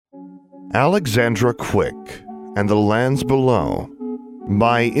Alexandra Quick and the Lands Below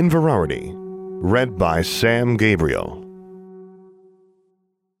by Inverarity, read by Sam Gabriel.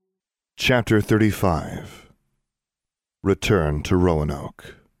 Chapter 35. Return to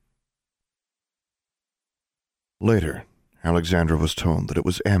Roanoke. Later, Alexandra was told that it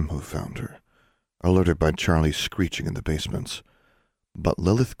was Em who found her, alerted by Charlie's screeching in the basements. But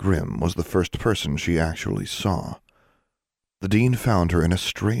Lilith Grimm was the first person she actually saw. The dean found her in a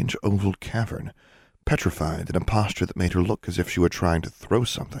strange oval cavern, petrified in a posture that made her look as if she were trying to throw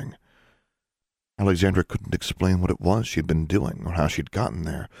something. Alexandra couldn't explain what it was she had been doing, or how she'd gotten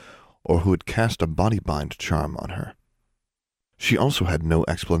there, or who had cast a body-bind charm on her. She also had no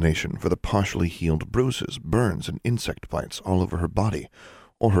explanation for the partially healed bruises, burns, and insect bites all over her body,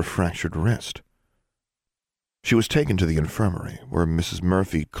 or her fractured wrist. She was taken to the infirmary, where Mrs.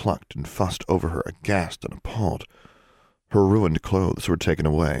 Murphy clucked and fussed over her, aghast and appalled. Her ruined clothes were taken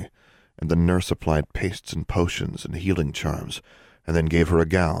away, and the nurse applied pastes and potions and healing charms, and then gave her a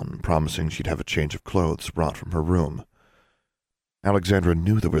gown, promising she'd have a change of clothes brought from her room. Alexandra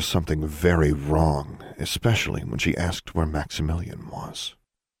knew there was something very wrong, especially when she asked where Maximilian was.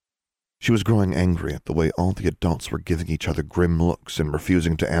 She was growing angry at the way all the adults were giving each other grim looks and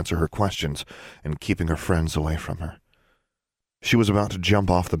refusing to answer her questions and keeping her friends away from her. She was about to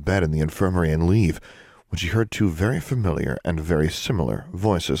jump off the bed in the infirmary and leave when she heard two very familiar and very similar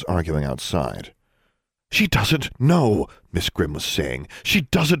voices arguing outside. "She doesn't know," Miss Grimm was saying. "She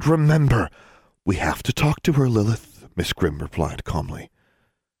doesn't remember." "We have to talk to her, Lilith," Miss Grimm replied calmly.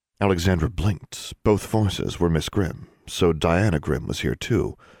 Alexandra blinked. Both voices were Miss Grimm, so Diana Grimm was here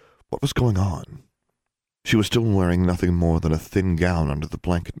too. What was going on? She was still wearing nothing more than a thin gown under the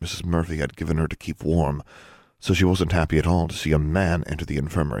blanket Mrs. Murphy had given her to keep warm, so she wasn't happy at all to see a man enter the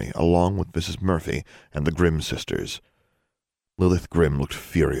infirmary, along with Mrs. Murphy and the Grimm sisters. Lilith Grimm looked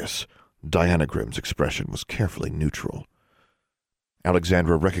furious. Diana Grimm's expression was carefully neutral.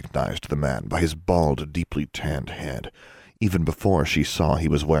 Alexandra recognized the man by his bald, deeply tanned head, even before she saw he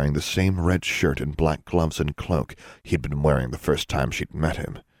was wearing the same red shirt and black gloves and cloak he had been wearing the first time she'd met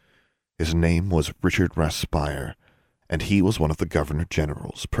him. His name was Richard Raspire, and he was one of the Governor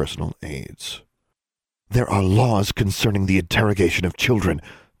General's personal aides. "There are laws concerning the interrogation of children,"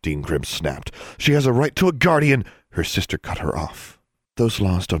 Dean Grimm snapped. "She has a right to a guardian." Her sister cut her off. "Those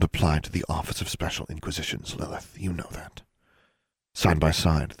laws don't apply to the Office of Special Inquisitions, Lilith. You know that." Side by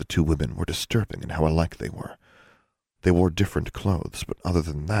side, the two women were disturbing in how alike they were. They wore different clothes, but other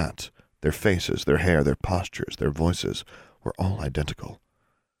than that, their faces, their hair, their postures, their voices were all identical.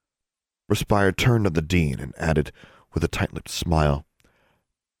 Raspire turned on the dean and added, with a tight-lipped smile,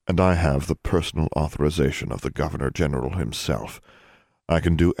 "And I have the personal authorization of the Governor-General himself. I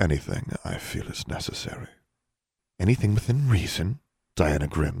can do anything I feel is necessary." "Anything within reason," Diana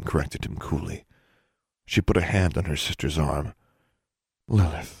Grimm corrected him coolly. She put a hand on her sister's arm.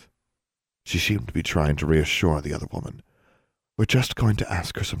 "Lilith," she seemed to be trying to reassure the other woman, "we're just going to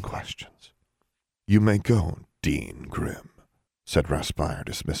ask her some questions." "You may go, Dean Grimm," said Raspire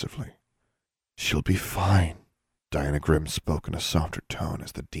dismissively. "She'll be fine." Diana Grimm spoke in a softer tone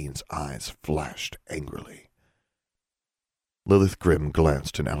as the dean's eyes flashed angrily. Lilith Grimm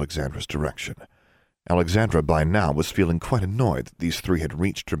glanced in Alexandra's direction. Alexandra by now was feeling quite annoyed that these three had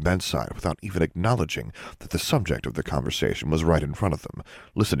reached her bedside without even acknowledging that the subject of their conversation was right in front of them,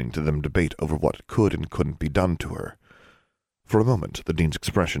 listening to them debate over what could and couldn't be done to her. For a moment, the dean's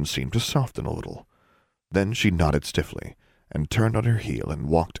expression seemed to soften a little. Then she nodded stiffly and turned on her heel and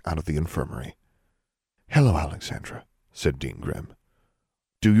walked out of the infirmary. "Hello, Alexandra," said Dean Grimm.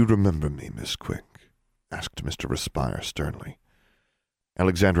 "Do you remember me, Miss Quick?" asked Mr. Raspire sternly.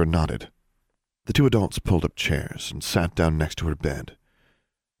 Alexandra nodded. The two adults pulled up chairs and sat down next to her bed.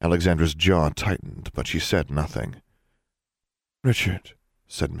 Alexandra's jaw tightened, but she said nothing. "Richard,"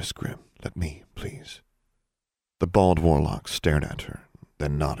 said Miss Grimm, "let me, please." The bald warlock stared at her,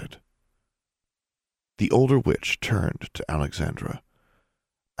 then nodded. The older witch turned to Alexandra.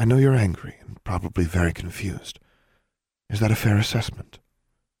 "I know you're angry and probably very confused. Is that a fair assessment?"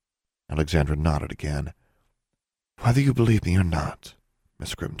 Alexandra nodded again. "Whether you believe me or not,"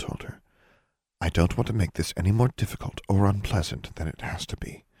 Miss Grimm told her, "I don't want to make this any more difficult or unpleasant than it has to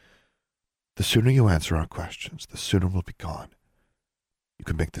be. The sooner you answer our questions, the sooner we'll be gone. You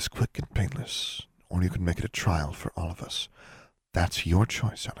can make this quick and painless, or you can make it a trial for all of us. That's your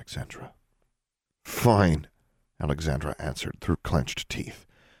choice, Alexandra." "Fine," Alexandra answered through clenched teeth.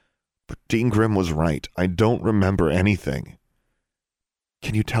 "But Dean Grimm was right. I don't remember anything."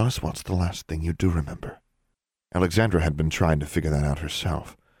 "Can you tell us what's the last thing you do remember?" Alexandra had been trying to figure that out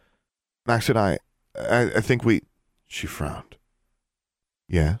herself. "Max and I think we—" She frowned.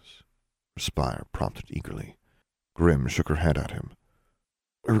 "Yes?" Respire prompted eagerly. Grimm shook her head at him.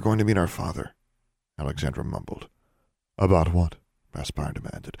 "We were going to meet our father," Alexandra mumbled. "About what?" Respire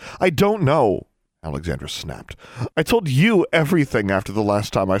demanded. "I don't know," Alexandra snapped. "I told you everything after the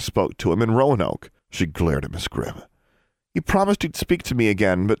last time I spoke to him in Roanoke." She glared at Miss Grimm. "He promised he'd speak to me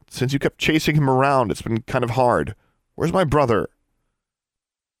again, but since you kept chasing him around, it's been kind of hard. Where's my brother?"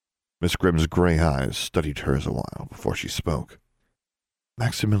 Miss Grimm's gray eyes studied hers a while before she spoke.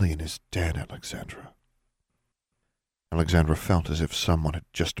 "Maximilian is dead, Alexandra." Alexandra felt as if someone had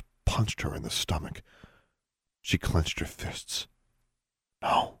just punched her in the stomach. She clenched her fists.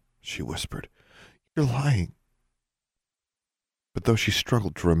 "No," she whispered. "You're lying." But though she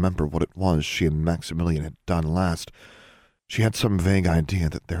struggled to remember what it was she and Maximilian had done last, she had some vague idea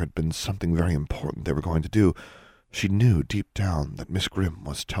that there had been something very important they were going to do. She knew deep down that Miss Grimm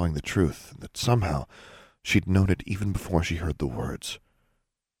was telling the truth, and that somehow she'd known it even before she heard the words.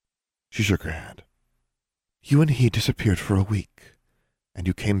 She shook her head. "You and he disappeared for a week, and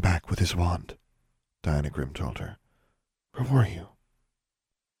you came back with his wand," Diana Grimm told her. "Where were you?"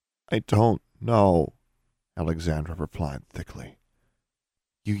 "I don't know," Alexandra replied thickly.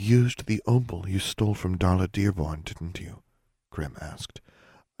 "You used the opal you stole from Darla Dearborn, didn't you?" Grimm asked.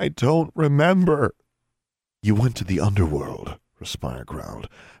 "I don't remember." "You went to the underworld," Respire growled.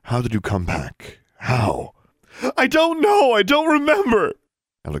 "How did you come back? How?" "I don't know! I don't remember!"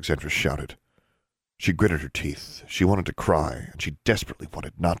 Alexandra shouted. She gritted her teeth. She wanted to cry, and she desperately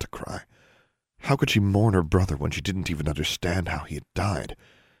wanted not to cry. How could she mourn her brother when she didn't even understand how he had died?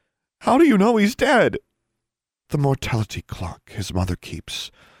 "How do you know he's dead?" "The mortality clock his mother keeps,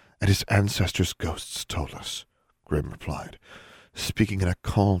 and his ancestors' ghosts told us," Grimm replied, speaking in a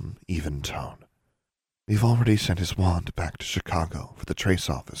calm, even tone. "We've already sent his wand back to Chicago for the trace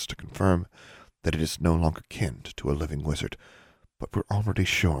office to confirm that it is no longer kin to a living wizard, but we're already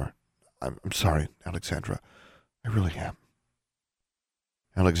sure. I'm sorry, Alexandra. I really am."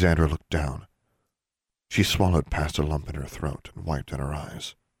 Alexandra looked down. She swallowed past a lump in her throat and wiped at her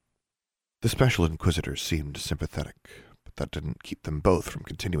eyes. The Special Inquisitor seemed sympathetic, but that didn't keep them both from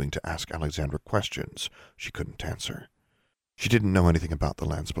continuing to ask Alexandra questions she couldn't answer. She didn't know anything about the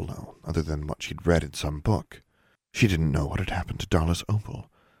lands below, other than what she'd read in some book. She didn't know what had happened to Darla's opal.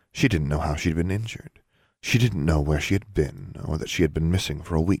 She didn't know how she'd been injured. She didn't know where she had been, or that she had been missing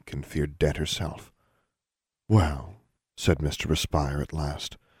for a week and feared dead herself. "Well," said Mr. Respire at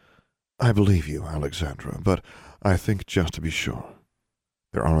last, "I believe you, Alexandra, but I think just to be sure,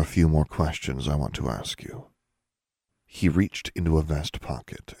 there are a few more questions I want to ask you." He reached into a vest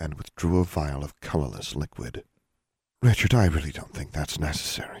pocket and withdrew a vial of colorless liquid. "Richard, I really don't think that's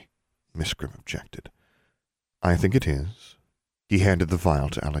necessary," Miss Grimm objected. "I think it is." He handed the vial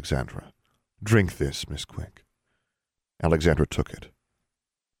to Alexandra. "Drink this, Miss Quick." Alexandra took it.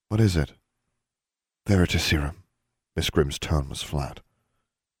 "What is it?" "Veritaserum." Miss Grimm's tone was flat.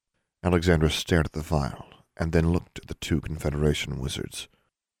 Alexandra stared at the vial, and then looked at the two Confederation wizards.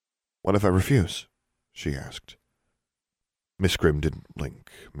 "What if I refuse?" she asked. Miss Grimm didn't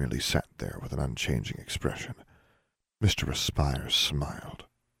blink, merely sat there with an unchanging expression. Mr. Respire smiled.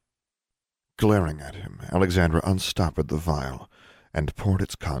 Glaring at him, Alexandra unstoppered the vial and poured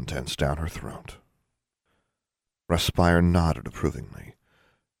its contents down her throat. Respire nodded approvingly.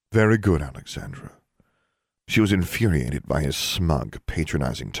 "Very good, Alexandra." She was infuriated by his smug,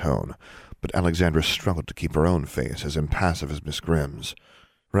 patronizing tone, but Alexandra struggled to keep her own face as impassive as Miss Grimm's.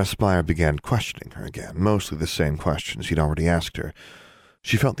 Respire began questioning her again, mostly the same questions he'd already asked her.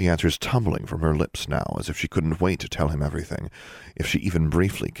 She felt the answers tumbling from her lips now, as if she couldn't wait to tell him everything. If she even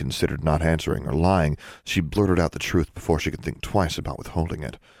briefly considered not answering or lying, she blurted out the truth before she could think twice about withholding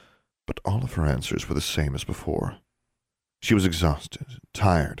it. But all of her answers were the same as before. She was exhausted,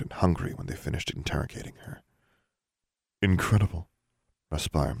 tired, and hungry when they finished interrogating her. "Incredible,"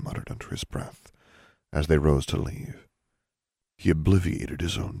 Respire muttered under his breath, as they rose to leave. "He obliviated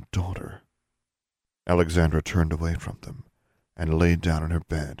his own daughter." Alexandra turned away from them and laid down in her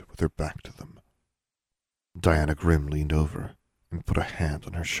bed with her back to them. Diana Grimm leaned over and put a hand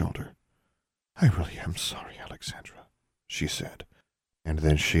on her shoulder. "I really am sorry, Alexandra," she said, and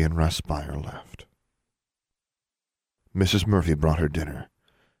then she and Respire left. Mrs. Murphy brought her dinner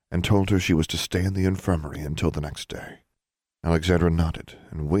and told her she was to stay in the infirmary until the next day. Alexandra nodded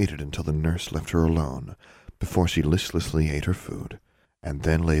and waited until the nurse left her alone before she listlessly ate her food and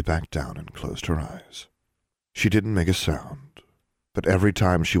then lay back down and closed her eyes. She didn't make a sound, but every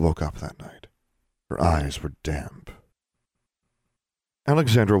time she woke up that night, her eyes were damp.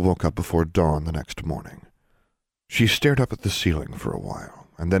 Alexandra woke up before dawn the next morning. She stared up at the ceiling for a while,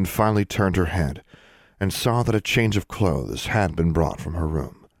 and then finally turned her head and saw that a change of clothes had been brought from her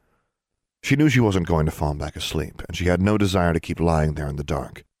room. She knew she wasn't going to fall back asleep, and she had no desire to keep lying there in the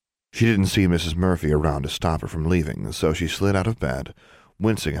dark. She didn't see Mrs. Murphy around to stop her from leaving, so she slid out of bed,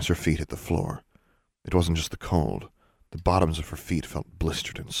 wincing as her feet hit the floor. It wasn't just the cold. The bottoms of her feet felt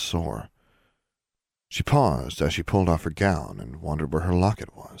blistered and sore. She paused as she pulled off her gown and wondered where her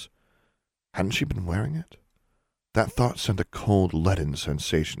locket was. Hadn't she been wearing it? That thought sent a cold, leaden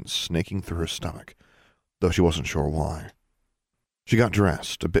sensation snaking through her stomach, though she wasn't sure why. She got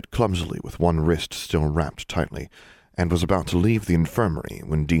dressed, a bit clumsily with one wrist still wrapped tightly, and was about to leave the infirmary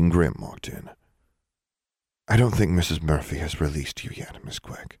when Dean Grimm walked in. "I don't think Mrs. Murphy has released you yet, Miss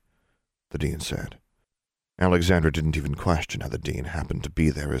Quick," the dean said. Alexandra didn't even question how the dean happened to be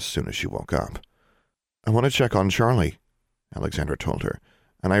there as soon as she woke up. "I want to check on Charlie," Alexandra told her,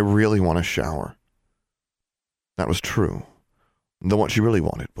 "and I really want a shower." That was true, though what she really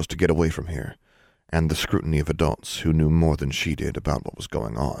wanted was to get away from here, and the scrutiny of adults who knew more than she did about what was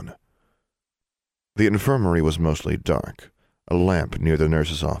going on. The infirmary was mostly dark. A lamp near the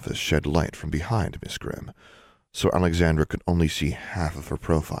nurse's office shed light from behind Miss Grimm, so Alexandra could only see half of her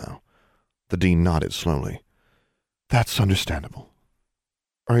profile. The dean nodded slowly. "That's understandable."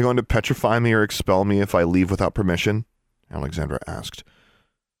 "Are you going to petrify me or expel me if I leave without permission?" Alexandra asked.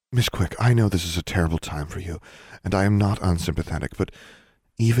 "Miss Quick, I know this is a terrible time for you, and I am not unsympathetic, but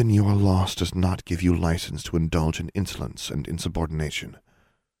even your loss does not give you license to indulge in insolence and insubordination."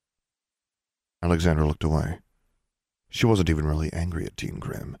 Alexandra looked away. She wasn't even really angry at Dean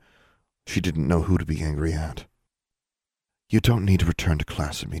Grimm. She didn't know who to be angry at. "You don't need to return to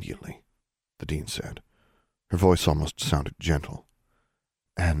class immediately," the dean said. Her voice almost sounded gentle.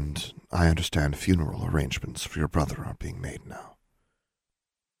 "And I understand funeral arrangements for your brother are being made now."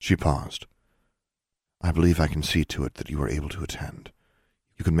 She paused. "I believe I can see to it that you are able to attend.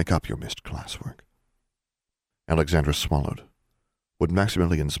 You can make up your missed classwork." Alexandra swallowed. Would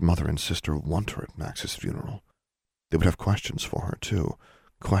Maximilian's mother and sister want her at Max's funeral? They would have questions for her, too,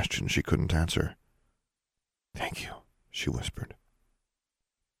 questions she couldn't answer. "Thank you," she whispered.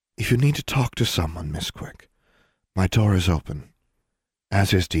 "If you need to talk to someone, Miss Quick, my door is open,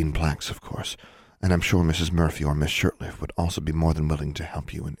 as is Dean Black's, of course, and I'm sure Mrs. Murphy or Miss Shirtliff would also be more than willing to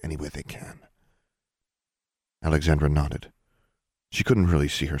help you in any way they can." Alexandra nodded. She couldn't really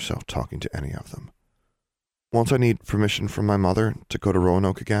see herself talking to any of them. "Won't I need permission from my mother to go to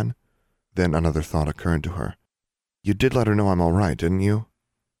Roanoke again?" Then another thought occurred to her. "You did let her know I'm all right, didn't you?"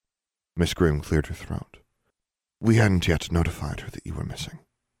 Miss Grimm cleared her throat. "We hadn't yet notified her that you were missing."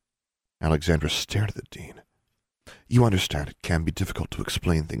 Alexandra stared at the dean. "You understand it can be difficult to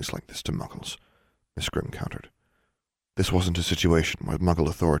explain things like this to Muggles," Miss Grimm countered. "This wasn't a situation where Muggle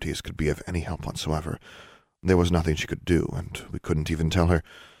authorities could be of any help whatsoever. There was nothing she could do, and we couldn't even tell her.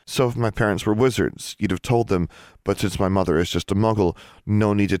 So if my parents were wizards, you'd have told them, but since my mother is just a Muggle,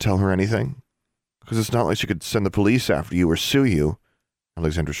 no need to tell her anything? Because it's not like she could send the police after you or sue you."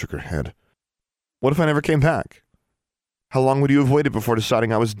 Alexandra shook her head. "What if I never came back? How long would you have waited before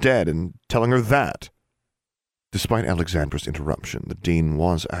deciding I was dead and telling her that?" Despite Alexandra's interruption, the dean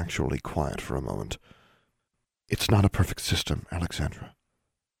was actually quiet for a moment. "It's not a perfect system, Alexandra,"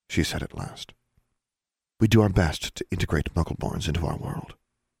 she said at last. "We do our best to integrate Muggleborns into our world."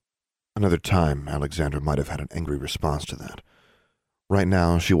 Another time, Alexandra might have had an angry response to that. Right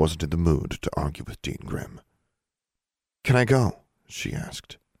now, she wasn't in the mood to argue with Dean Grimm. "Can I go?" she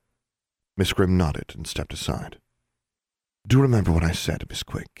asked. Miss Grimm nodded and stepped aside. "Do remember what I said, Miss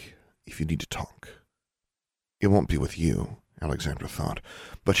Quick, if you need to talk." It won't be with you, Alexandra thought,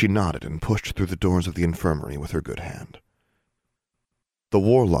 but she nodded and pushed through the doors of the infirmary with her good hand. The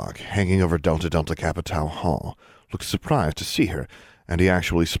warlock, hanging over Delta Delta Kappa Tau Hall, looked surprised to see her, and he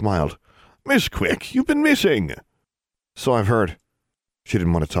actually smiled. "Miss Quick, you've been missing." "So I've heard." She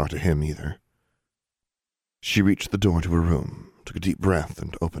didn't want to talk to him either. She reached the door to her room, took a deep breath,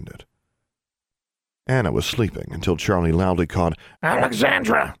 and opened it. Anna was sleeping until Charlie loudly called,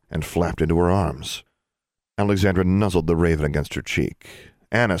 "Alexandra!" and flapped into her arms. Alexandra nuzzled the raven against her cheek.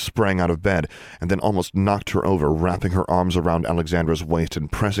 Anna sprang out of bed and then almost knocked her over, wrapping her arms around Alexandra's waist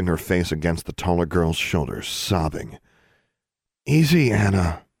and pressing her face against the taller girl's shoulders, sobbing. "Easy,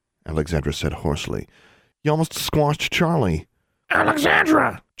 Anna," Alexandra said hoarsely. "You almost squashed Charlie."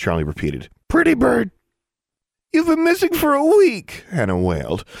 "Alexandra!" Charlie repeated. "Pretty bird!" "You've been missing for a week," Anna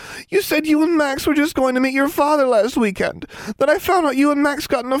wailed. "You said you and Max were just going to meet your father last weekend. Then I found out you and Max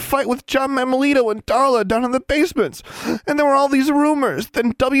got in a fight with John Mammalito and Darla down in the basements. And there were all these rumors.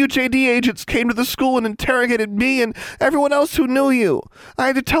 Then WJD agents came to the school and interrogated me and everyone else who knew you. I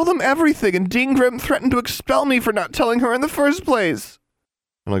had to tell them everything, and Dean Grimm threatened to expel me for not telling her in the first place."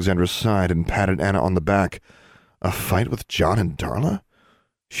 Alexandra sighed and patted Anna on the back. A fight with John and Darla?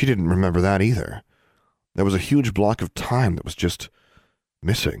 She didn't remember that either. There was a huge block of time that was just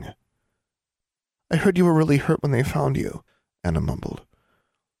missing. "I heard you were really hurt when they found you," Anna mumbled.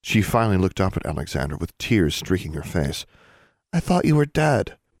 She finally looked up at Alexandra with tears streaking her face. "I thought you were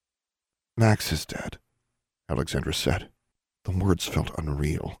dead." "Max is dead," Alexandra said. The words felt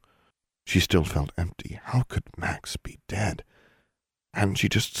unreal. She still felt empty. How could Max be dead? Hadn't she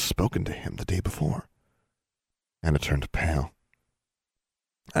just spoken to him the day before? Anna turned pale.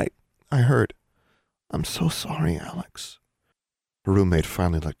 I heard. I'm so sorry, Alex." Her roommate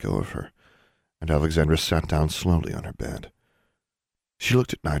finally let go of her, and Alexandra sat down slowly on her bed. She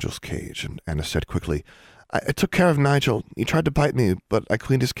looked at Nigel's cage, and Anna said quickly, I took care of Nigel. He tried to bite me, but I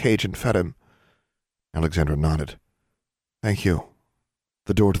cleaned his cage and fed him." Alexandra nodded. "Thank you."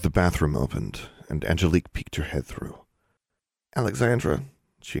 The door to the bathroom opened, and Angelique peeked her head through. "Alexandra,"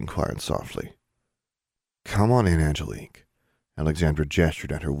 she inquired softly. "Come on in, Angelique." Alexandra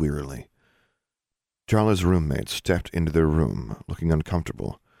gestured at her wearily. Darla's roommate stepped into their room, looking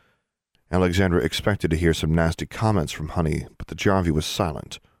uncomfortable. Alexandra expected to hear some nasty comments from Honey, but the Jarvie was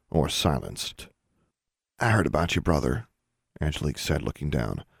silent, or silenced. "I heard about your brother," Angelique said, looking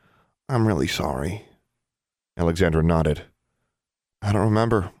down. "I'm really sorry." Alexandra nodded. I don't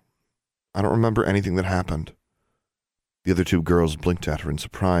remember anything that happened." The other two girls blinked at her in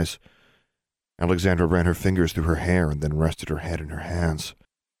surprise. Alexandra ran her fingers through her hair and then rested her head in her hands.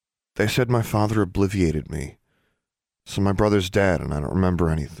 "They said my father obliviated me. So my brother's dead, and I don't remember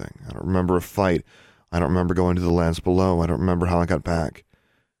anything. I don't remember a fight. I don't remember going to the lands below. I don't remember how I got back.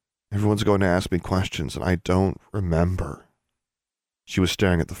 Everyone's going to ask me questions, and I don't remember." She was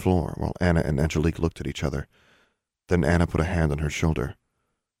staring at the floor while Anna and Angelique looked at each other. Then Anna put a hand on her shoulder.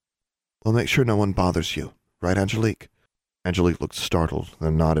 "We'll make sure no one bothers you, right, Angelique?" Angelique looked startled,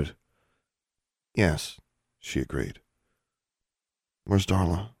 then nodded. "Yes," she agreed. "Where's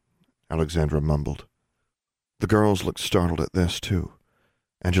Darla?" Alexandra mumbled. The girls looked startled at this, too.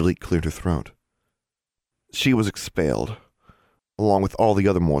 Angelique cleared her throat. "She was expelled, along with all the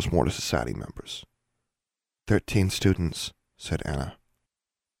other Mors Mortis Society members." 13 students, said Anna.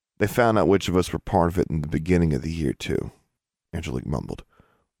 "They found out which of us were part of it in the beginning of the year, too," Angelique mumbled.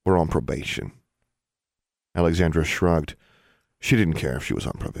 "We're on probation." Alexandra shrugged. She didn't care if she was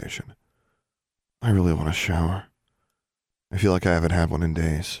on probation. "I really want a shower. I feel like I haven't had one in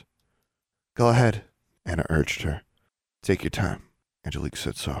days." "Go ahead," Anna urged her. "Take your time," Angelique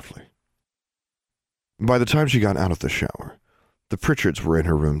said softly. By the time she got out of the shower, the Pritchards were in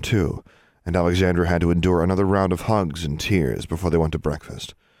her room too, and Alexandra had to endure another round of hugs and tears before they went to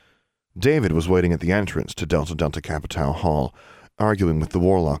breakfast. David was waiting at the entrance to Delta Capital Hall, arguing with the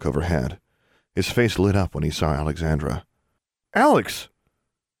warlock overhead. His face lit up when he saw Alexandra. "Alex!"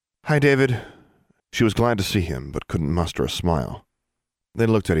 "Hi, David." She was glad to see him, but couldn't muster a smile. They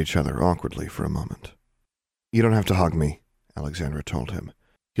looked at each other awkwardly for a moment. "You don't have to hug me," Alexandra told him.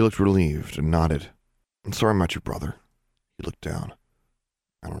 He looked relieved and nodded. "I'm sorry about your brother." He looked down.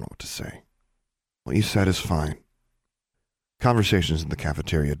 "I don't know what to say." "What you said is fine." Conversations in the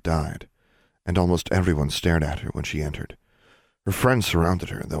cafeteria died, and almost everyone stared at her when she entered. Her friends surrounded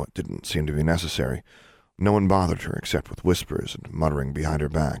her, though it didn't seem to be necessary. No one bothered her except with whispers and muttering behind her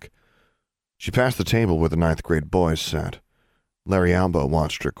back. She passed the table where the 9th grade boys sat. Larry Alba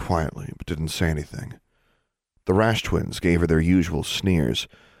watched her quietly, but didn't say anything. The Rash twins gave her their usual sneers,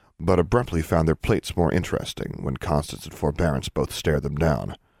 but abruptly found their plates more interesting when Constance and Forbearance both stared them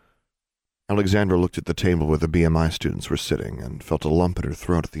down. Alexandra looked at the table where the BMI students were sitting and felt a lump in her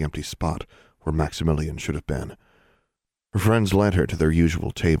throat at the empty spot where Maximilian should have been. Her friends led her to their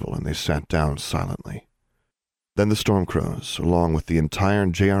usual table, and they sat down silently. Then the Stormcrows, along with the entire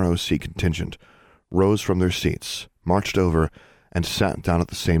JROC contingent, rose from their seats, marched over, and sat down at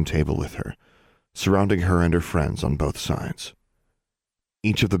the same table with her, surrounding her and her friends on both sides.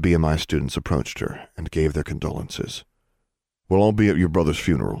 Each of the BMI students approached her and gave their condolences. "We'll all be at your brother's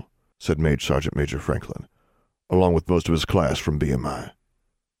funeral," said Mage Sergeant Major Franklin, "along with most of his class from BMI."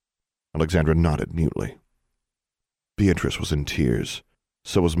 Alexandra nodded mutely. Beatrice was in tears.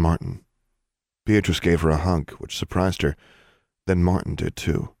 So was Martin. Beatrice gave her a hug, which surprised her. Then Martin did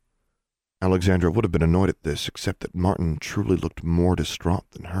too. Alexandra would have been annoyed at this, except that Martin truly looked more distraught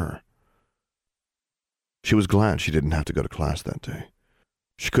than her. She was glad she didn't have to go to class that day.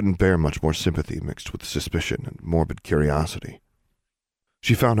 She couldn't bear much more sympathy mixed with suspicion and morbid curiosity.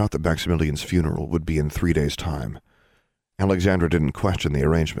 She found out that Maximilian's funeral would be in 3 days' time. Alexandra didn't question the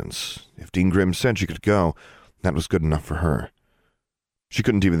arrangements. If Dean Grimm said she could go, that was good enough for her. She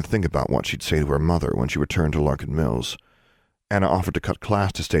couldn't even think about what she'd say to her mother when she returned to Larkin Mills. Anna offered to cut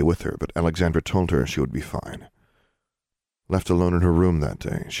class to stay with her, but Alexandra told her she would be fine. Left alone in her room that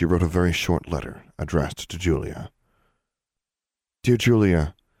day, she wrote a very short letter addressed to Julia. Dear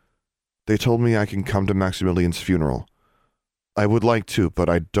Julia, they told me I can come to Maximilian's funeral. I would like to, but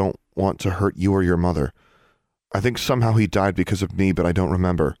I don't want to hurt you or your mother. I think somehow he died because of me, but I don't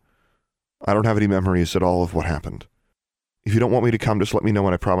remember. I don't have any memories at all of what happened. If you don't want me to come, just let me know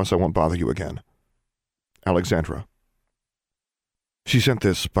and I promise I won't bother you again. Alexandra. She sent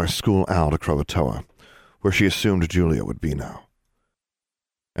this by school owl to Krakatoa, where she assumed Julia would be now.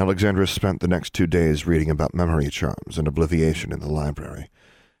 Alexandra spent the next 2 days reading about memory charms and obliviation in the library,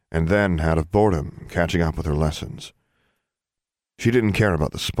 and then, out of boredom, catching up with her lessons. She didn't care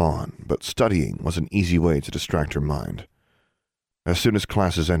about the spawn, but studying was an easy way to distract her mind. As soon as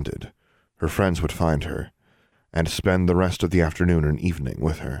classes ended, her friends would find her, and spend the rest of the afternoon and evening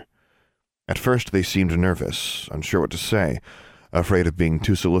with her. At first they seemed nervous, unsure what to say, afraid of being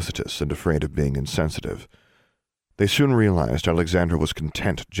too solicitous and afraid of being insensitive. They soon realized Alexandra was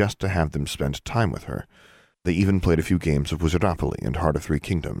content just to have them spend time with her. They even played a few games of Wizardopoly and Heart of Three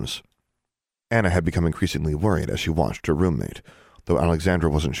Kingdoms. Anna had become increasingly worried as she watched her roommate, though Alexandra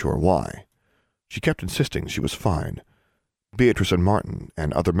wasn't sure why. She kept insisting she was fine. Beatrice and Martin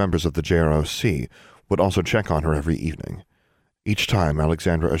and other members of the JROC would also check on her every evening. Each time,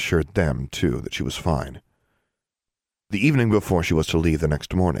 Alexandra assured them, too, that she was fine. The evening before she was to leave the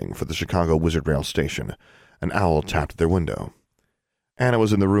next morning for the Chicago Wizard Rail station, an owl tapped at their window. Anna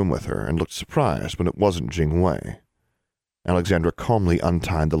was in the room with her and looked surprised when it wasn't Jing Wei. Alexandra calmly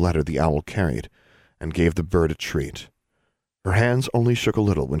untied the letter the owl carried and gave the bird a treat. Her hands only shook a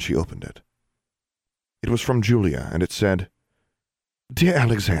little when she opened it. It was from Julia, and it said, Dear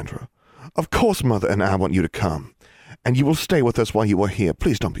Alexandra, of course Mother and I want you to come, and you will stay with us while you are here.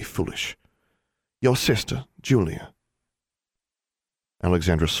 Please don't be foolish. Your sister, Julia.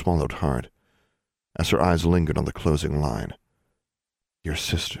 Alexandra swallowed hard, as her eyes lingered on the closing line. Your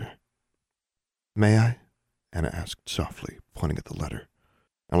sister. May I? Anna asked softly, pointing at the letter.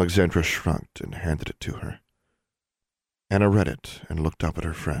 Alexandra shrugged and handed it to her. Anna read it and looked up at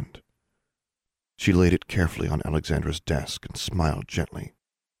her friend. She laid it carefully on Alexandra's desk and smiled gently.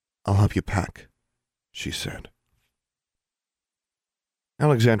 I'll help you pack, she said.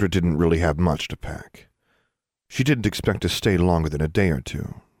 Alexandra didn't really have much to pack. She didn't expect to stay longer than a day or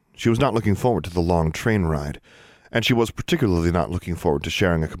two. She was not looking forward to the long train ride, and she was particularly not looking forward to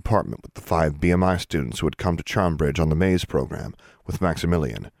sharing a compartment with the 5 BMI students who had come to Charmbridge on the maze program with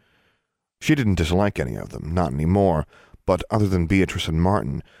Maximilian. She didn't dislike any of them, not anymore, but other than Beatrice and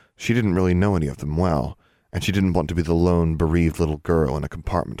Martin, she didn't really know any of them well, and she didn't want to be the lone, bereaved little girl in a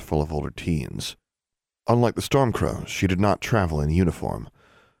compartment full of older teens. Unlike the Stormcrows, she did not travel in uniform,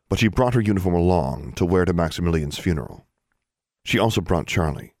 but she brought her uniform along to wear to Maximilian's funeral. She also brought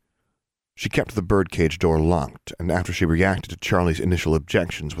Charlie. She kept the birdcage door locked, and after she reacted to Charlie's initial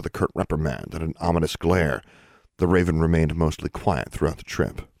objections with a curt reprimand and an ominous glare, the raven remained mostly quiet throughout the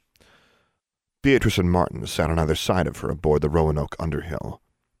trip. Beatrice and Martin sat on either side of her aboard the Roanoke Underhill.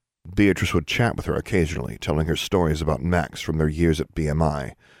 Beatrice would chat with her occasionally, telling her stories about Max from their years at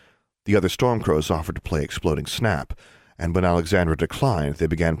BMI. The other Stormcrows offered to play Exploding Snap, and when Alexandra declined, they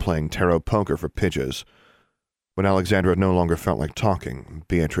began playing tarot poker for Pidges. When Alexandra no longer felt like talking,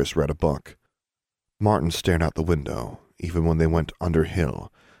 Beatrice read a book. Martin stared out the window, even when they went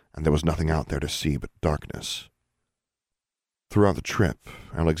underhill, and there was nothing out there to see but darkness. Throughout the trip,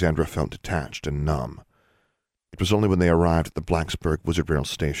 Alexandra felt detached and numb. It was only when they arrived at the Blacksburg Wizard Rail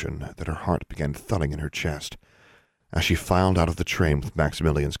station that her heart began thudding in her chest, as she filed out of the train with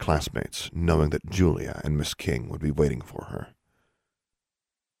Maximilian's classmates, knowing that Julia and Miss King would be waiting for her.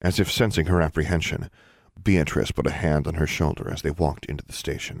 As if sensing her apprehension, Beatrice put a hand on her shoulder as they walked into the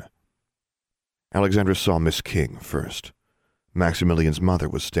station. Alexandra saw Miss King first. Maximilian's mother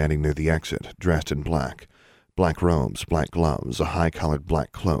was standing near the exit, dressed in black robes, black gloves, a high-collared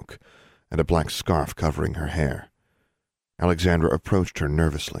black cloak, and a black scarf covering her hair. Alexandra approached her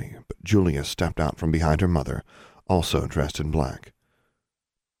nervously, but Julia stepped out from behind her mother, also dressed in black.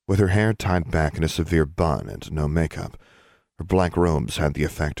 With her hair tied back in a severe bun and no makeup, her black robes had the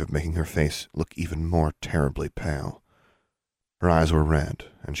effect of making her face look even more terribly pale. Her eyes were red,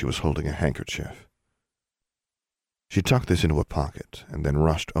 and she was holding a handkerchief. She tucked this into a pocket and then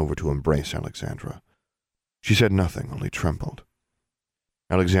rushed over to embrace Alexandra. She said nothing, only trembled.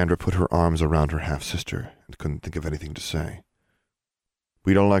 Alexandra put her arms around her half-sister and couldn't think of anything to say.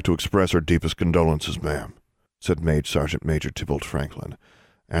 "We'd all like to express our deepest condolences, ma'am," said Mage Sergeant Major Tybalt Franklin,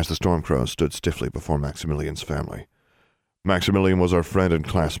 as the Stormcrows stood stiffly before Maximilian's family. "Maximilian was our friend and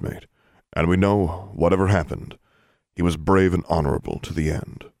classmate, and we know, whatever happened, he was brave and honorable to the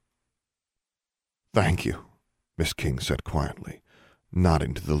end." "Thank you," Miss King said quietly,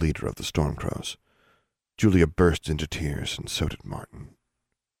 nodding to the leader of the Stormcrows. Julia burst into tears, and so did Martin.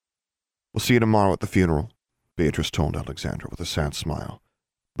 "We'll see you tomorrow at the funeral," Beatrice told Alexandra with a sad smile.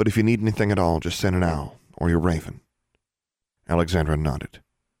 "But if you need anything at all, just send an owl or your raven." Alexandra nodded.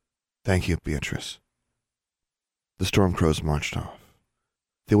 "Thank you, Beatrice." The Stormcrows marched off.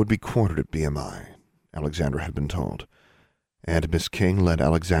 They would be quartered at BMI, Alexandra had been told, and Miss King led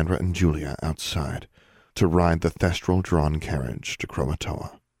Alexandra and Julia outside to ride the Thestral-drawn carriage to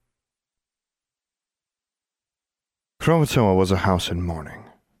Croatoa. Croatoa was a house in mourning,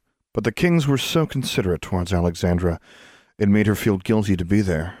 but the Kings were so considerate towards Alexandra, it made her feel guilty to be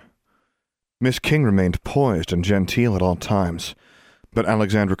there. Miss King remained poised and genteel at all times, but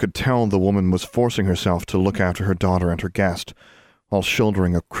Alexandra could tell the woman was forcing herself to look after her daughter and her guest, while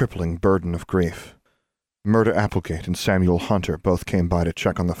shouldering a crippling burden of grief. Murda Applegate and Samuel Hunter both came by to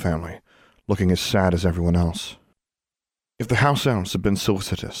check on the family, looking as sad as everyone else. If the house elves had been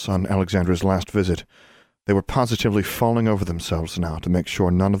solicitous on Alexandra's last visit, they were positively falling over themselves now to make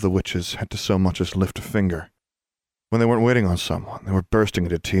sure none of the witches had to so much as lift a finger. When they weren't waiting on someone, they were bursting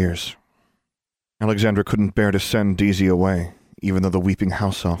into tears. Alexandra couldn't bear to send Deasy away, even though the weeping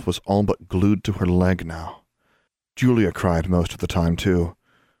house elf was all but glued to her leg now. Julia cried most of the time, too.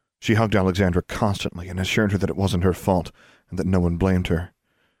 She hugged Alexandra constantly and assured her that it wasn't her fault and that no one blamed her.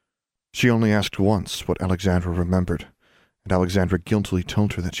 She only asked once what Alexandra remembered, and Alexandra guiltily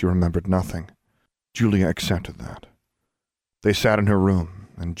told her that she remembered nothing. Julia accepted that. They sat in her room,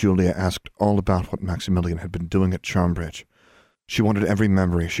 and Julia asked all about what Maximilian had been doing at Charmbridge. She wanted every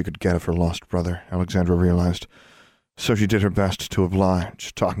memory she could get of her lost brother, Alexandra realized, so she did her best to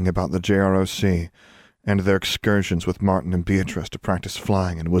oblige, talking about the JROC and their excursions with Martin and Beatrice to practice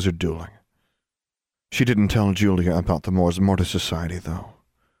flying and wizard dueling. She didn't tell Julia about the Mors Mortis Society, though.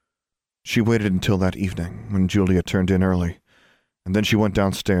 She waited until that evening, when Julia turned in early, and then she went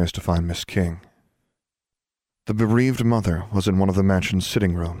downstairs to find Miss King. The bereaved mother was in one of the mansion's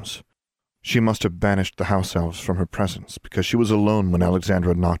sitting rooms. She must have banished the house elves from her presence, because she was alone when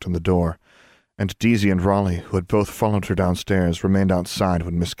Alexandra knocked on the door, and Deasy and Raleigh, who had both followed her downstairs, remained outside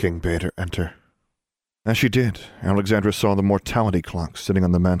when Miss King bade her enter. As she did, Alexandra saw the mortality clock sitting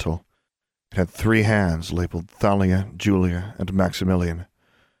on the mantel. It had 3 hands labeled Thalia, Julia, and Maximilian.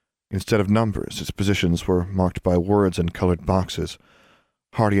 Instead of numbers, its positions were marked by words in colored boxes: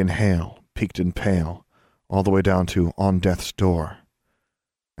 Hardy and Hale, Peaked and Pale, all the way down to On Death's Door.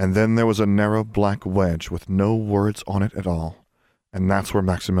 And then there was a narrow black wedge with no words on it at all, and that's where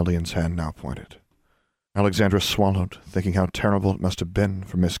Maximilian's hand now pointed. Alexandra swallowed, thinking how terrible it must have been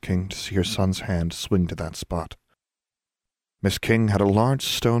for Miss King to see her son's hand swing to that spot. Miss King had a large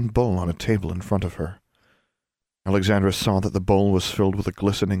stone bowl on a table in front of her. Alexandra saw that the bowl was filled with a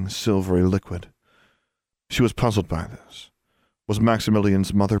glistening, silvery liquid. She was puzzled by this. Was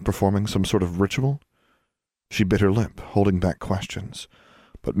Maximilian's mother performing some sort of ritual? She bit her lip, holding back questions,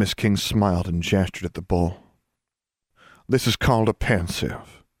 but Miss King smiled and gestured at the bowl. "This is called a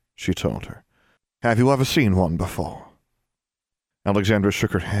pensieve," she told her. "Have you ever seen one before?" Alexandra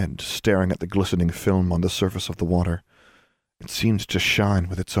shook her head, staring at the glistening film on the surface of the water. It seemed to shine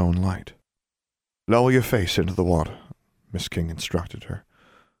with its own light. "Lower your face into the water," Miss King instructed her.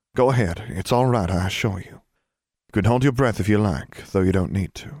 "Go ahead, it's all right, I assure you. You can hold your breath if you like, though you don't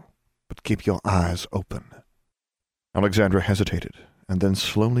need to, but keep your eyes open." Alexandra hesitated, and then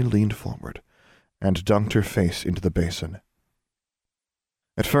slowly leaned forward, and dunked her face into the basin.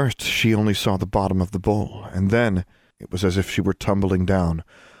 At first she only saw the bottom of the bowl, and then it was as if she were tumbling down,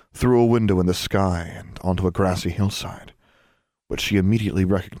 through a window in the sky and onto a grassy hillside, which she immediately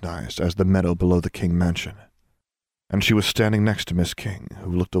recognized as the meadow below the King mansion. And she was standing next to Miss King, who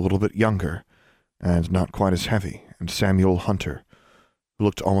looked a little bit younger, and not quite as heavy, and Samuel Hunter, who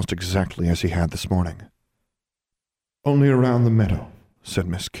looked almost exactly as he had this morning. "Only around the meadow," said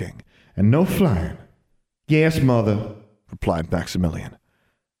Miss King, "and no flying." "Yes, mother," replied Maximilian.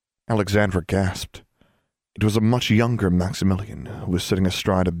 Alexandra gasped. It was a much younger Maximilian who was sitting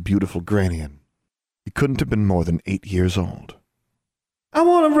astride a beautiful Granian. He couldn't have been more than 8 years old. "I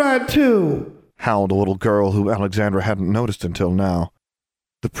want to ride too," howled a little girl who Alexandra hadn't noticed until now.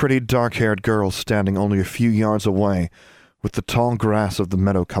 The pretty dark-haired girl standing only a few yards away, with the tall grass of the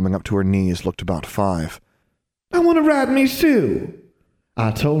meadow coming up to her knees, looked about 5. "I want to ride me too."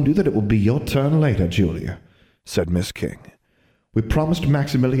 "I told you that it will be your turn later, Julia," said Miss King. "We promised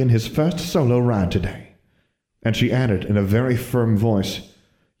Maximilian his first solo ride today." And she added in a very firm voice,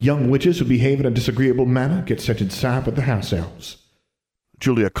 "Young witches who behave in a disagreeable manner get sent inside with the house elves."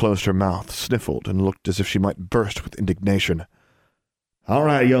 Julia closed her mouth, sniffled, and looked as if she might burst with indignation. "All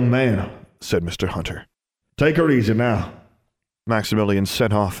right, young man," said Mr. Hunter. Take her easy now. Maximilian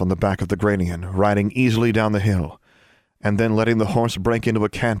set off on the back of the Granian, riding easily down the hill, and then letting the horse break into a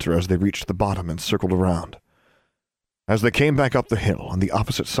canter as they reached the bottom and circled around. As they came back up the hill on the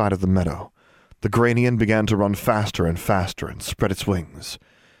opposite side of the meadow, the Granian began to run faster and faster and spread its wings.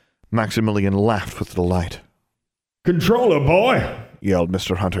 Maximilian laughed with delight. Controller, boy, yelled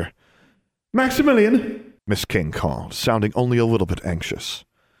Mr. Hunter. Maximilian, Miss King called, sounding only a little bit anxious.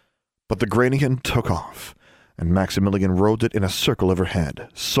 But the Granian took off, and Maximilian rode it in a circle overhead,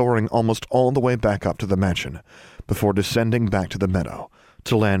 soaring almost all the way back up to the mansion, before descending back to the meadow,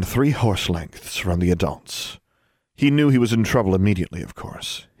 to land 3 horse lengths from the adults. He knew he was in trouble immediately, of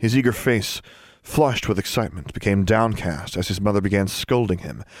course. His eager face, flushed with excitement, became downcast as his mother began scolding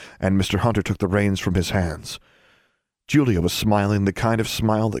him, and Mr. Hunter took the reins from his hands. Julia was smiling the kind of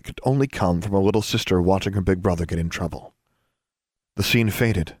smile that could only come from a little sister watching her big brother get in trouble. The scene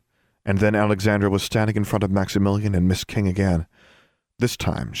faded, and then Alexandra was standing in front of Maximilian and Miss King again. This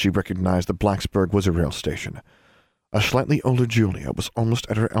time she recognized the Blacksburg Wizard station. A slightly older Julia was almost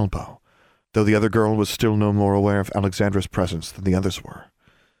at her elbow, though the other girl was still no more aware of Alexandra's presence than the others were.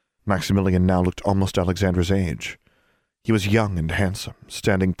 Maximilian now looked almost Alexandra's age. He was young and handsome,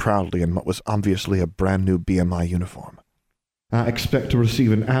 standing proudly in what was obviously a brand-new BMI uniform. I expect to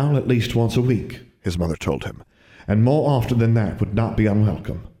receive an owl at least once a week, his mother told him, and more often than that would not be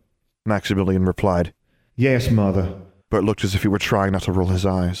unwelcome. Maximilian replied, Yes, mother, but looked as if he were trying not to roll his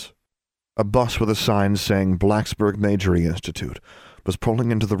eyes. A bus with a sign saying Blacksburg Majory Institute was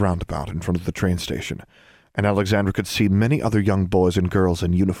pulling into the roundabout in front of the train station, and Alexandra could see many other young boys and girls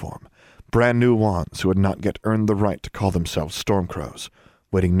in uniform, brand new ones who had not yet earned the right to call themselves Stormcrows,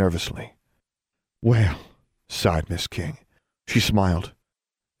 waiting nervously. Well, sighed Miss King. She smiled.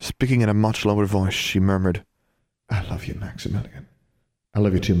 Speaking in a much lower voice, she murmured, I love you, Maximilian. I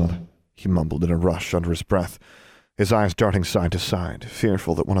love you too, Mother, he mumbled in a rush under his breath, his eyes darting side to side,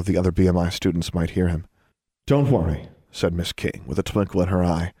 fearful that one of the other BMI students might hear him. Don't worry, said Miss King, with a twinkle in her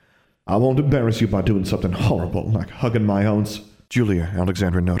eye. I won't embarrass you by doing something horrible, like hugging my own Julia,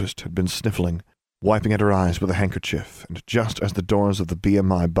 Alexandra noticed, had been sniffling, wiping at her eyes with a handkerchief, and just as the doors of the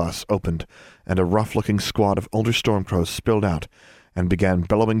BMI bus opened and a rough-looking squad of older Stormcrows spilled out and began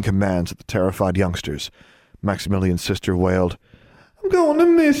bellowing commands at the terrified youngsters, Maximilian's sister wailed, I'm going to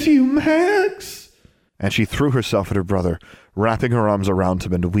miss you, Max! And she threw herself at her brother, wrapping her arms around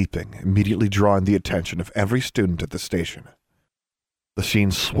him and weeping, immediately drawing the attention of every student at the station. The scene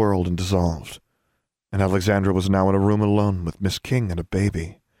swirled and dissolved, and Alexandra was now in a room alone with Miss King and a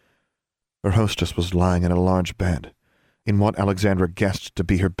baby. Her hostess was lying in a large bed, in what Alexandra guessed to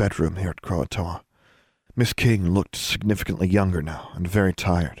be her bedroom here at Croatoa. Miss King looked significantly younger now and very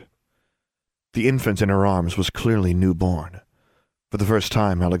tired. The infant in her arms was clearly newborn. For the first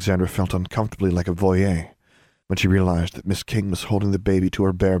time, Alexandra felt uncomfortably like a voyeur when she realized that Miss King was holding the baby to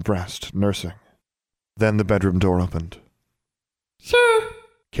her bare breast, nursing. Then the bedroom door opened. Sir,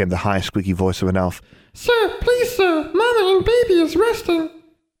 came the high, squeaky voice of an elf. Sir, please, sir, Mama and baby is resting.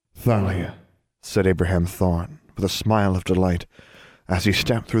 Thalia, said Abraham Thorne, with a smile of delight, as he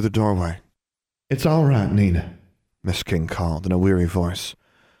stepped through the doorway. It's all right, Nina, Miss King called in a weary voice.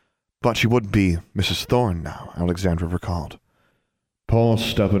 But she would be Mrs. Thorne now, Alexandra recalled. Poor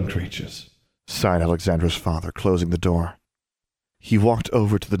stubborn creatures, sighed Alexandra's father, closing the door. He walked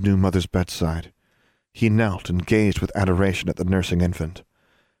over to the new mother's bedside. He knelt and gazed with adoration at the nursing infant.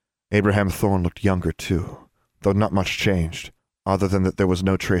 Abraham Thorne looked younger, too, though not much changed, other than that there was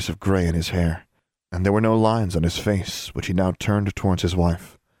no trace of gray in his hair, and there were no lines on his face, which he now turned towards his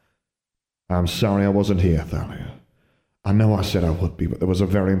wife. I'm sorry I wasn't here, Thalia. I know I said I would be, but there was a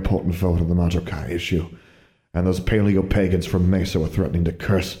very important vote on the Majokai issue, and those paleo-pagans from Mesa were threatening to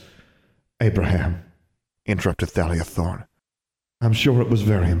curse Abraham, interrupted Thalia Thorne. I'm sure it was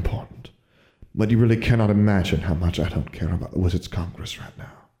very important, but you really cannot imagine how much I don't care about the Wizards' Congress right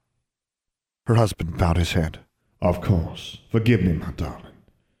now. Her husband bowed his head. Of course. Forgive me, my darling.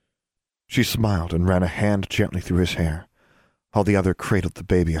 She smiled and ran a hand gently through his hair, while the other cradled the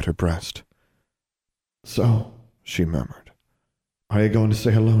baby at her breast. So, she murmured, are you going to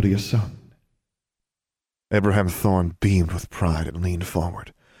say hello to your son? Abraham Thorne beamed with pride and leaned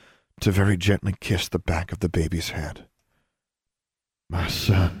forward to very gently kiss the back of the baby's head. My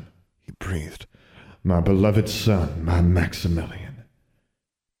son, he breathed. My beloved son, my Maximilian.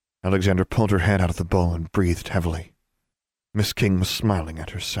 Alexandra pulled her head out of the bowl and breathed heavily. Miss King was smiling at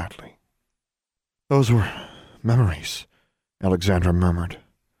her sadly. Those were memories, Alexandra murmured.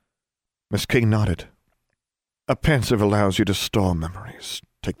 Miss King nodded. A pensive allows you to store memories,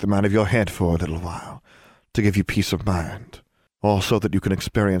 take them out of your head for a little while, to give you peace of mind, or so that you can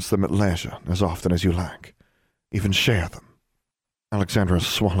experience them at leisure as often as you like. even share them. Alexandra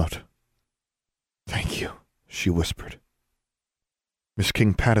swallowed. "Thank you," she whispered. Miss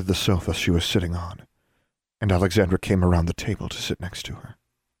King patted the sofa she was sitting on, and Alexandra came around the table to sit next to her.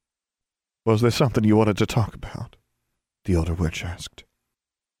 "Was there something you wanted to talk about?" the older witch asked.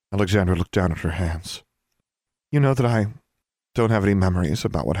 Alexandra looked down at her hands. "You know that I don't have any memories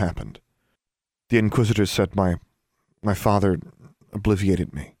about what happened. The Inquisitors said my father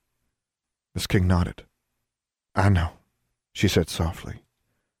obliviated me." Miss King nodded. "I know," she said softly.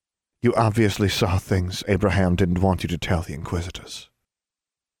 "You obviously saw things Abraham didn't want you to tell the Inquisitors.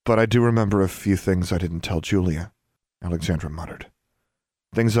 But I do remember a few things I didn't tell Julia," Alexandra muttered.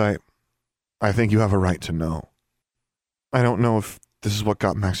 "Things I think you have a right to know. I don't know if this is what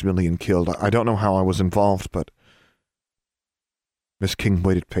got Maximilian killed. I don't know how I was involved, but—" Miss King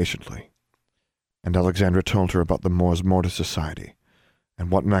waited patiently, and Alexandra told her about the Mors Mortis Society and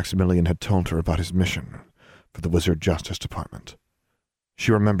what Maximilian had told her about his mission for the Wizard Justice Department.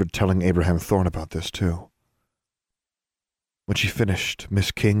 She remembered telling Abraham Thorne about this, too. When she finished,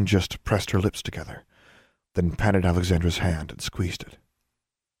 Miss King just pressed her lips together, then patted Alexandra's hand and squeezed it.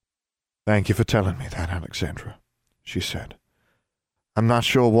 "Thank you for telling me that, Alexandra," she said. "I'm not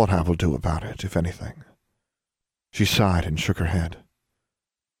sure what I will do about it, if anything." She sighed and shook her head.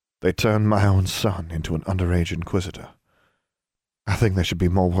 "They turned my own son into an underage inquisitor. I think they should be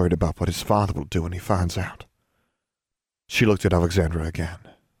more worried about what his father will do when he finds out." She looked at Alexandra again.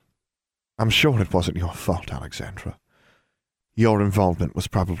 "I'm sure it wasn't your fault, Alexandra. Your involvement was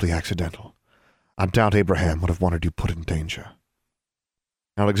probably accidental. I doubt Abraham would have wanted you put in danger."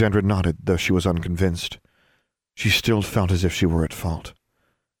 Alexandra nodded, though she was unconvinced. She still felt as if she were at fault.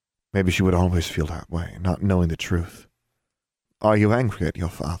 Maybe she would always feel that way, not knowing the truth. "Are you angry at your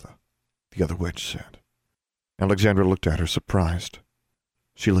father?" the other witch said. Alexandra looked at her, surprised.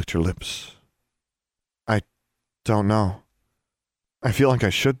 She licked her lips. "I don't know. I feel like I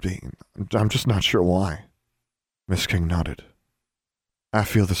should be. I'm just not sure why." Miss King nodded. "I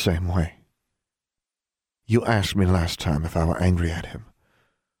feel the same way. You asked me last time if I were angry at him.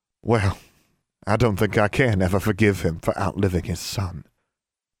 Well, I don't think I can ever forgive him for outliving his son.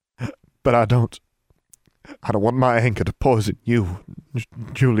 But I don't want my anger to poison you,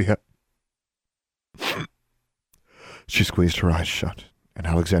 Julia." She squeezed her eyes shut, and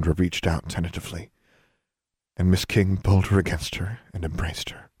Alexandra reached out tentatively, and Miss King pulled her against her and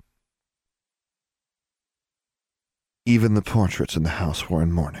embraced her. Even the portraits in the house were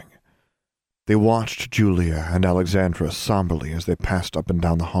in mourning. They watched Julia and Alexandra somberly as they passed up and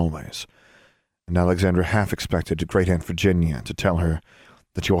down the hallways, and Alexandra half expected Great Aunt Virginia to tell her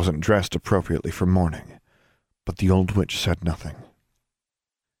that she wasn't dressed appropriately for mourning, but the old witch said nothing.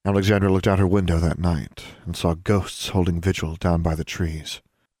 Alexandra looked out her window that night and saw ghosts holding vigil down by the trees.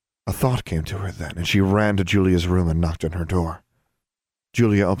 A thought came to her then, and she ran to Julia's room and knocked on her door.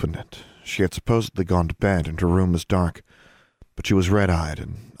 Julia opened it. She had supposedly gone to bed, and her room was dark, but she was red-eyed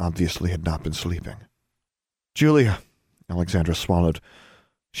and obviously had not been sleeping. "Julia," Alexandra swallowed.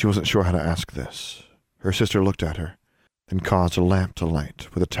 She wasn't sure how to ask this. Her sister looked at her, then caused a lamp to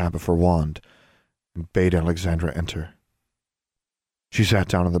light with a tap of her wand, and bade Alexandra enter. She sat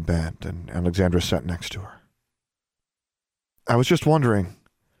down on the bed, and Alexandra sat next to her. "I was just wondering."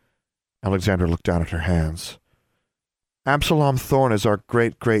 Alexandra looked down at her hands. "Absalom Thorne is our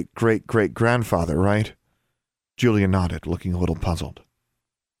great-great-great-great-grandfather, right?" Julia nodded, looking a little puzzled.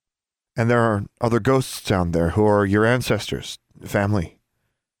 "And there are other ghosts down there who are your ancestors, family?"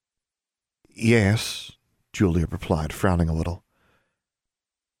 "Yes," Julia replied, frowning a little.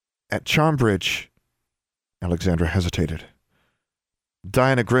 "At Charmbridge—" Alexandra hesitated.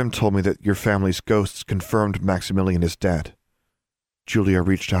 "Diana Grimm told me that your family's ghosts confirmed Maximilian is dead." Julia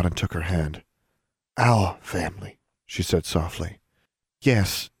reached out and took her hand. "Our family," she said softly.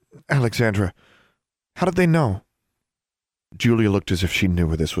 "Yes, Alexandra. How did they know?" Julia looked as if she knew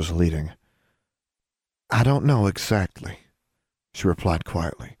where this was leading. "I don't know exactly," she replied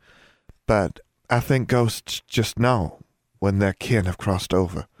quietly, "but I think ghosts just know when their kin have crossed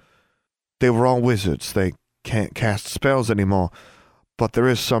over. They were all wizards. They can't cast spells anymore, but there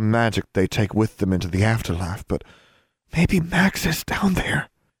is some magic they take with them into the afterlife. But maybe Max is down there,"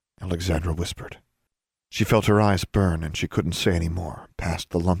 Alexandra whispered. She felt her eyes burn, and she couldn't say any more, past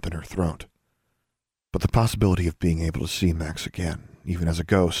the lump in her throat. But the possibility of being able to see Max again, even as a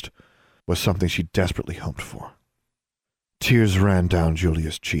ghost, was something she desperately hoped for. Tears ran down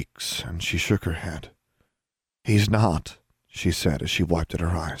Julia's cheeks, and she shook her head. "He's not," she said as she wiped at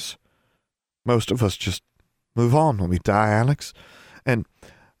her eyes. "Most of us just move on when we die, Alex. And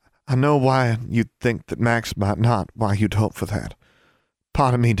I know why you'd think that Max might not, why you'd hope for that.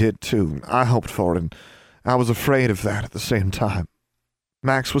 Part of me did, too. I hoped for it, I was afraid of that at the same time.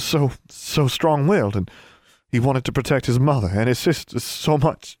 Max was so strong-willed, and he wanted to protect his mother and his sisters so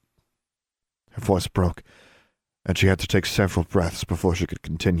much. Her voice broke, and she had to take several breaths before she could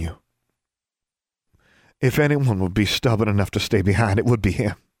continue. If anyone would be stubborn enough to stay behind, it would be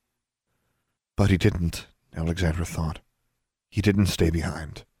him. But he didn't, Alexandra thought. He didn't stay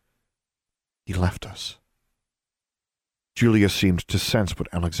behind. He left us. Julia seemed to sense what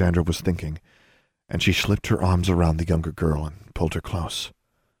Alexandra was thinking, and she slipped her arms around the younger girl and pulled her close.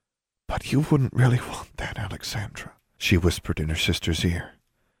 "But you wouldn't really want that, Alexandra," she whispered in her sister's ear.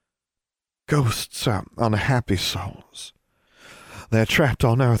 "Ghosts are unhappy souls. They're trapped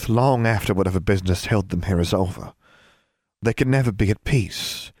on Earth long after whatever business held them here is over. They can never be at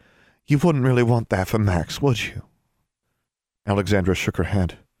peace. You wouldn't really want that for Max, would you?" Alexandra shook her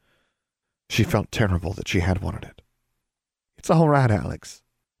head. She felt terrible that she had wanted it. "It's all right, Alex,"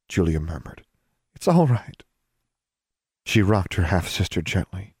 Julia murmured. "It's all right." She rocked her half-sister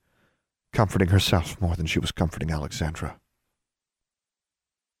gently, comforting herself more than she was comforting Alexandra.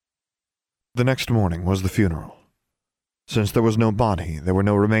 The next morning was the funeral. Since there was no body, there were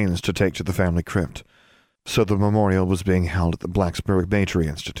no remains to take to the family crypt, so the memorial was being held at the Blacksburg Majory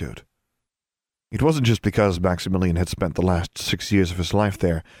Institute. It wasn't just because Maximilian had spent the last 6 years of his life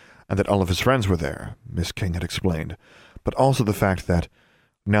there and that all of his friends were there, Miss King had explained, but also the fact that,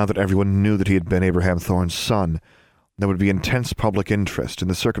 now that everyone knew that he had been Abraham Thorne's son, there would be intense public interest in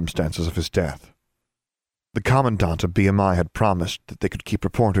the circumstances of his death. The commandant of BMI had promised that they could keep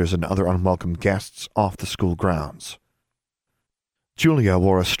reporters and other unwelcome guests off the school grounds. Julia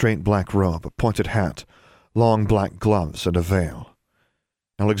wore a straight black robe, a pointed hat, long black gloves, and a veil.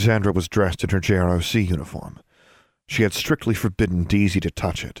 Alexandra was dressed in her JROC uniform. She had strictly forbidden Deasy to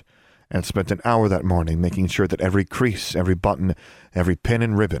touch it, and spent an hour that morning making sure that every crease, every button, every pin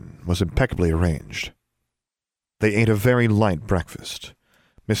and ribbon was impeccably arranged. They ate a very light breakfast.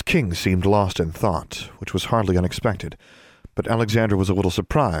 Miss King seemed lost in thought, which was hardly unexpected, but Alexandra was a little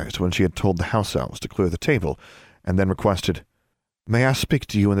surprised when she had told the house elves to clear the table, and then requested, "May I speak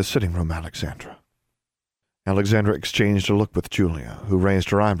to you in the sitting room, Alexandra?" Alexandra exchanged a look with Julia, who raised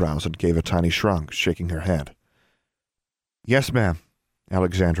her eyebrows and gave a tiny shrug, shaking her head. "Yes, ma'am,"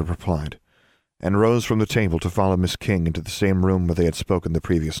 Alexandra replied, and rose from the table to follow Miss King into the same room where they had spoken the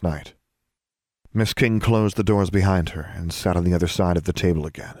previous night. Miss King closed the doors behind her and sat on the other side of the table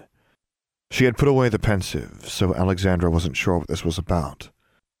again. She had put away the pensive, so Alexandra wasn't sure what this was about.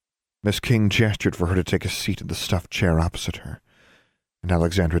 Miss King gestured for her to take a seat in the stuffed chair opposite her, and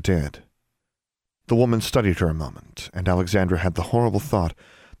Alexandra did. The woman studied her a moment, and Alexandra had the horrible thought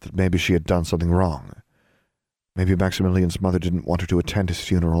that maybe she had done something wrong. Maybe Maximilian's mother didn't want her to attend his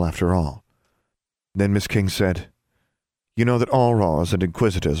funeral after all. Then Miss King said, "You know that Aurors and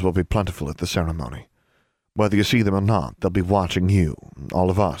Inquisitors will be plentiful at the ceremony. Whether you see them or not, they'll be watching you, all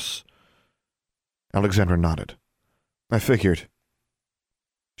of us." Alexandra nodded. "I figured."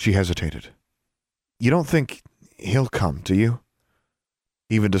 She hesitated. "You don't think he'll come, do you?"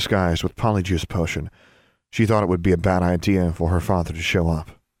 Even disguised with Polyjuice potion, she thought it would be a bad idea for her father to show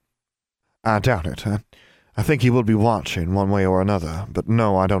up. "I doubt it. I think he will be watching one way or another, but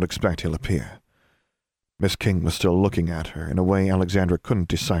no, I don't expect he'll appear." Miss King was still looking at her in a way Alexandra couldn't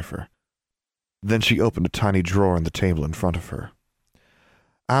decipher. Then she opened a tiny drawer in the table in front of her.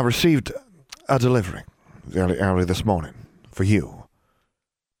 "I received a delivery very early this morning for you."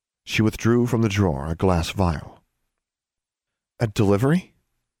 She withdrew from the drawer a glass vial. "A delivery?"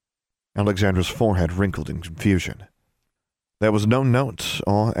 Alexandra's forehead wrinkled in confusion. "There was no note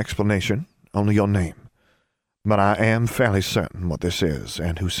or explanation, only your name. But I am fairly certain what this is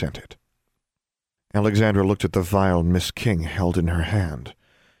and who sent it." Alexandra looked at the vial Miss King held in her hand.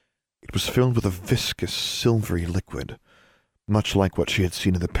 It was filled with a viscous, silvery liquid, much like what she had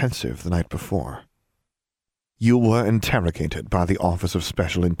seen in the pensive the night before. "You were interrogated by the Office of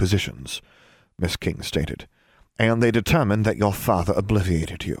Special Inquisitions," Miss King stated, "and they determined that your father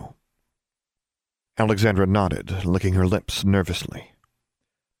obliviated you." Alexandra nodded, licking her lips nervously.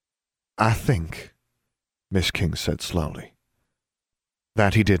 "I think," Miss King said slowly,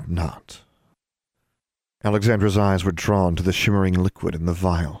 "that he did not." Alexandra's eyes were drawn to the shimmering liquid in the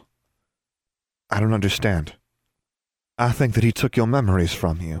vial. "I don't understand." "I think that he took your memories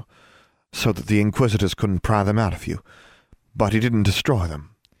from you, so that the Inquisitors couldn't pry them out of you, but he didn't destroy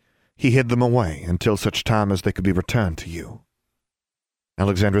them. He hid them away until such time as they could be returned to you."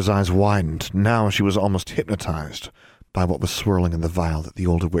 Alexandra's eyes widened. Now she was almost hypnotized by what was swirling in the vial that the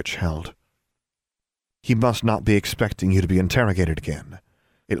older witch held. "He must not be expecting you to be interrogated again,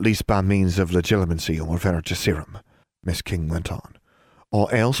 at least by means of legilimency or veritaserum," Miss King went on,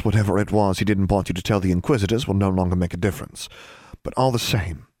 Or else whatever it was he didn't want you to tell the Inquisitors will no longer make a difference. But all the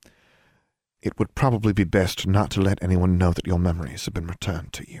same, it would probably be best not to let anyone know that your memories have been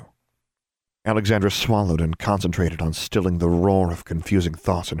returned to you." Alexandra swallowed and concentrated on stilling the roar of confusing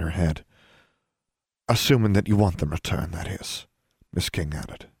thoughts in her head. "Assuming that you want them returned, that is," Miss King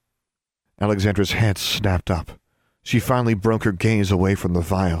added. Alexandra's head snapped up. She finally broke her gaze away from the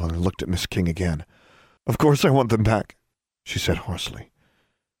vial and looked at Miss King again. "Of course I want them back," she said hoarsely.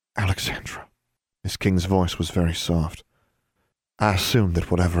 "Alexandra." Miss King's voice was very soft. "I assume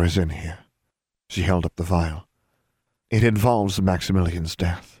that whatever is in here," she held up the vial, "it involves Maximilian's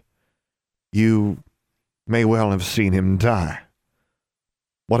death. You may well have seen him die.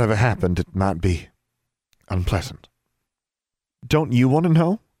 Whatever happened, it might be unpleasant." "Don't you want to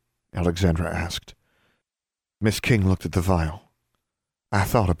know?" Alexandra asked. Miss King looked at the vial. "I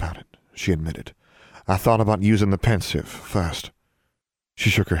thought about it," she admitted. "I thought about using the pensive first." She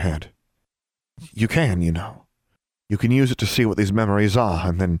shook her head. "You can, you know. You can use it to see what these memories are,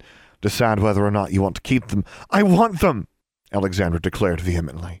 and then decide whether or not you want to keep them." "I want them!" Alexandra declared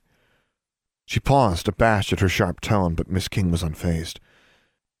vehemently. She paused, abashed at her sharp tone, but Miss King was unfazed.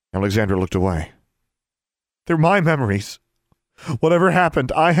 Alexandra looked away. "They're my memories. Whatever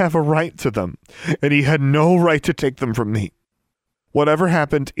happened, I have a right to them, and he had no right to take them from me. Whatever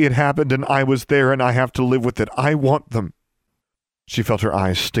happened, it happened, and I was there, and I have to live with it. I want them." She felt her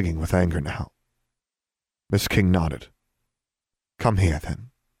eyes stinging with anger now. Miss King nodded. "Come here,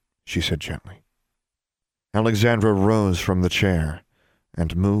 then," she said gently. Alexandra rose from the chair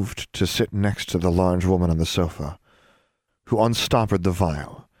and moved to sit next to the large woman on the sofa, who unstoppered the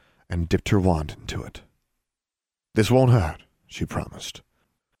vial and dipped her wand into it. "This won't hurt," she promised,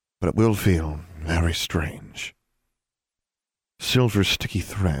 "but it will feel very strange." Silver sticky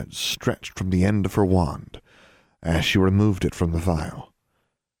threads stretched from the end of her wand as she removed it from the vial,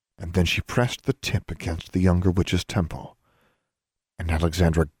 and then she pressed the tip against the younger witch's temple, and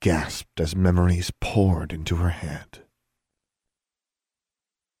Alexandra gasped as memories poured into her head.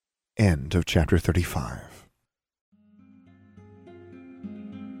 End of chapter 35.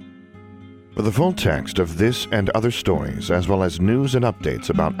 For the full text of this and other stories, as well as news and updates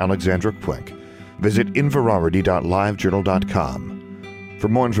about Alexandra Quick, visit inverarity.livejournal.com. For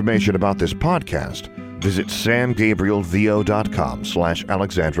more information about this podcast, visit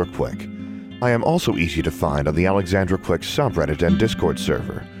samgabrielvo.com/Alexandra Quick. I am also easy to find on the Alexandra Quick subreddit and Discord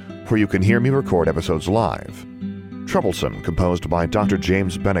server, where you can hear me record episodes live. Troublesome, composed by Dr.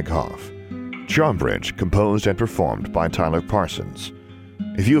 James Benighoff. Charmbridge, composed and performed by Tyler Parsons.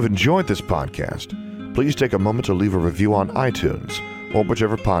 If you have enjoyed this podcast, please take a moment to leave a review on iTunes or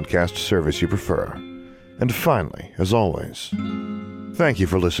whichever podcast service you prefer. And finally, as always, thank you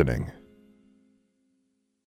for listening.